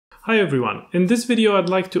Hi everyone, in this video I'd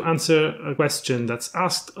like to answer a question that's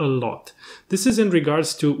asked a lot. This is in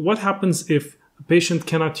regards to what happens if a patient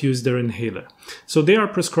cannot use their inhaler. So they are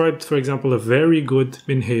prescribed, for example, a very good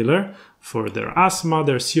inhaler for their asthma,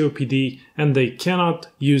 their COPD, and they cannot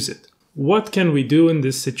use it. What can we do in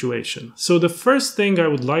this situation? So the first thing I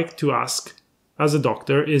would like to ask as a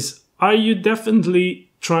doctor is, are you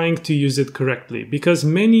definitely trying to use it correctly? Because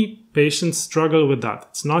many patients struggle with that.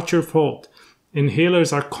 It's not your fault.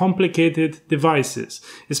 Inhalers are complicated devices,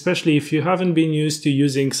 especially if you haven't been used to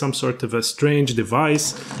using some sort of a strange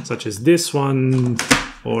device, such as this one,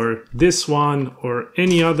 or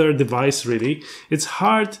any other device really. It's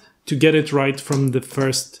hard to get it right from the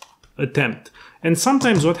first attempt. And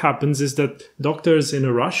sometimes what happens is that doctors in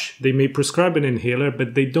a rush, they may prescribe an inhaler,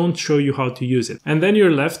 but they don't show you how to use it. And then you're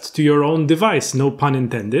left to your own device, no pun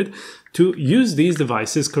intended, to use these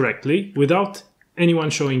devices correctly without anyone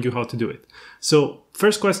showing you how to do it. So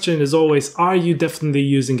first question is always, are you definitely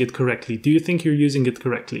using it correctly? Do you think you're using it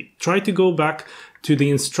correctly? Try to go back to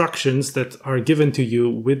the instructions that are given to you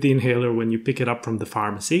with the inhaler when you pick it up from the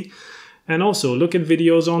pharmacy. And also look at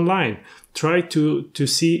videos online. Try to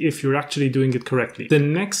see if you're actually doing it correctly. The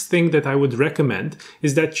next thing that I would recommend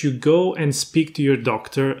is that you go and speak to your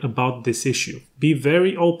doctor about this issue. Be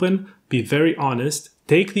very open, be very honest.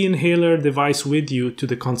 Take the inhaler device with you to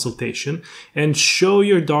the consultation and show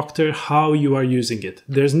your doctor how you are using it.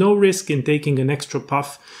 There's no risk in taking an extra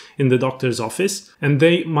puff in the doctor's office, and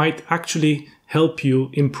they might actually help you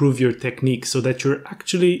improve your technique so that you're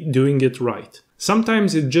actually doing it right.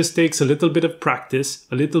 Sometimes it just takes a little bit of practice,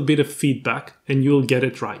 a little bit of feedback, and you'll get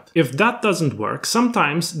it right. If that doesn't work,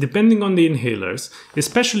 sometimes, depending on the inhalers,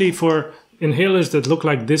 especially for inhalers that look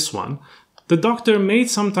like this one, the doctor may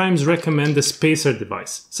sometimes recommend a spacer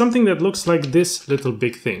device, something that looks like this little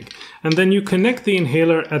big thing. And then you connect the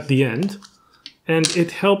inhaler at the end, and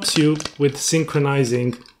it helps you with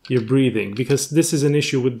synchronizing your breathing, because this is an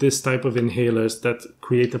issue with this type of inhalers that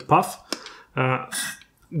create a puff,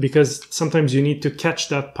 because sometimes you need to catch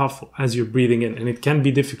that puff as you're breathing in, and it can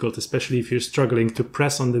be difficult, especially if you're struggling to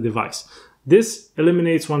press on the device. This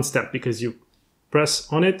eliminates one step, because you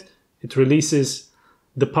press on it, it releases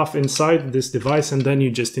the puff inside this device, and then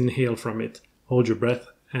you just inhale from it, hold your breath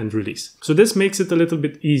and release. So this makes it a little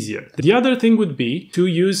bit easier. The other thing would be to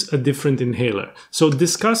use a different inhaler. So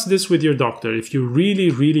discuss this with your doctor. If you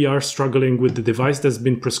really are struggling with the device that's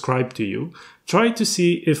been prescribed to you, try to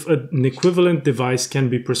see if an equivalent device can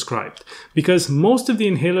be prescribed, because most of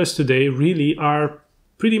the inhalers today really are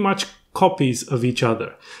pretty much copies of each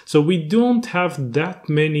other. So we don't have that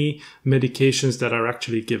many medications that are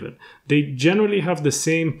actually given. They generally have the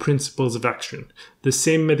same principles of action, the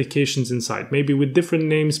same medications inside, maybe with different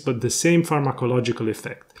names, but the same pharmacological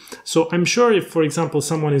effect. So I'm sure if, for example,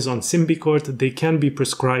 someone is on Symbicort, they can be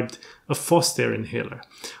prescribed a Foster inhaler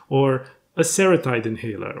or a Seretide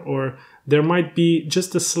inhaler, or there might be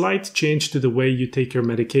just a slight change to the way you take your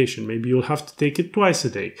medication. Maybe you'll have to take it twice a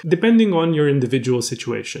day, depending on your individual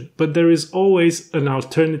situation. But there is always an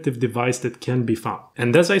alternative device that can be found.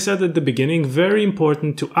 And as I said at the beginning, very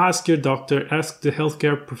important to ask your doctor, ask the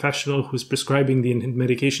healthcare professional who's prescribing the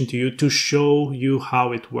medication to you to show you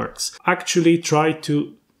how it works. Actually try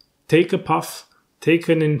to take a puff, take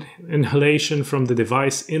an inhalation from the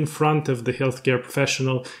device in front of the healthcare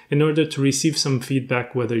professional in order to receive some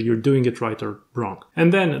feedback whether you're doing it right or wrong.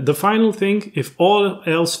 And then the final thing, if all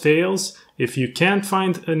else fails, if you can't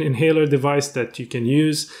find an inhaler device that you can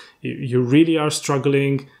use, you really are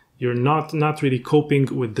struggling, you're not really coping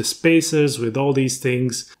with the spacers, with all these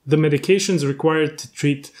things, the medications required to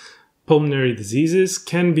treat pulmonary diseases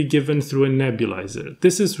can be given through a nebulizer.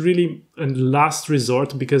 This is really a last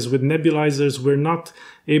resort, because with nebulizers, we're not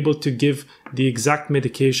able to give the exact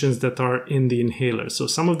medications that are in the inhaler. So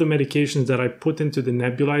some of the medications that I put into the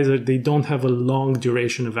nebulizer, they don't have a long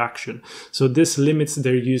duration of action. So this limits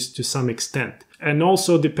their use to some extent. And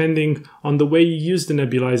also, depending on the way you use the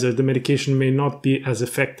nebulizer, the medication may not be as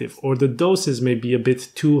effective, or the doses may be a bit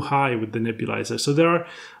too high with the nebulizer. So there are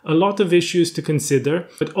a lot of issues to consider,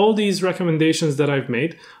 but all these recommendations that I've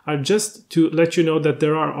made are just to let you know that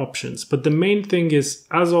there are options. But the main thing is,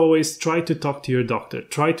 as always, try to talk to your doctor.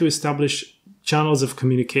 Try to establish channels of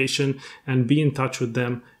communication and be in touch with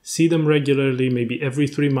them. See them regularly, maybe every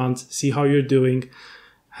 3 months, see how you're doing.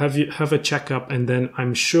 Have a checkup, and then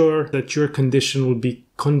I'm sure that your condition will be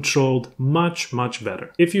controlled much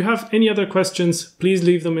better. If you have any other questions, please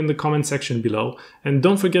leave them in the comment section below, and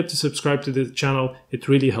don't forget to subscribe to the channel. It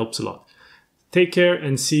really helps a lot. Take care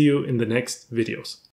and see you in the next videos.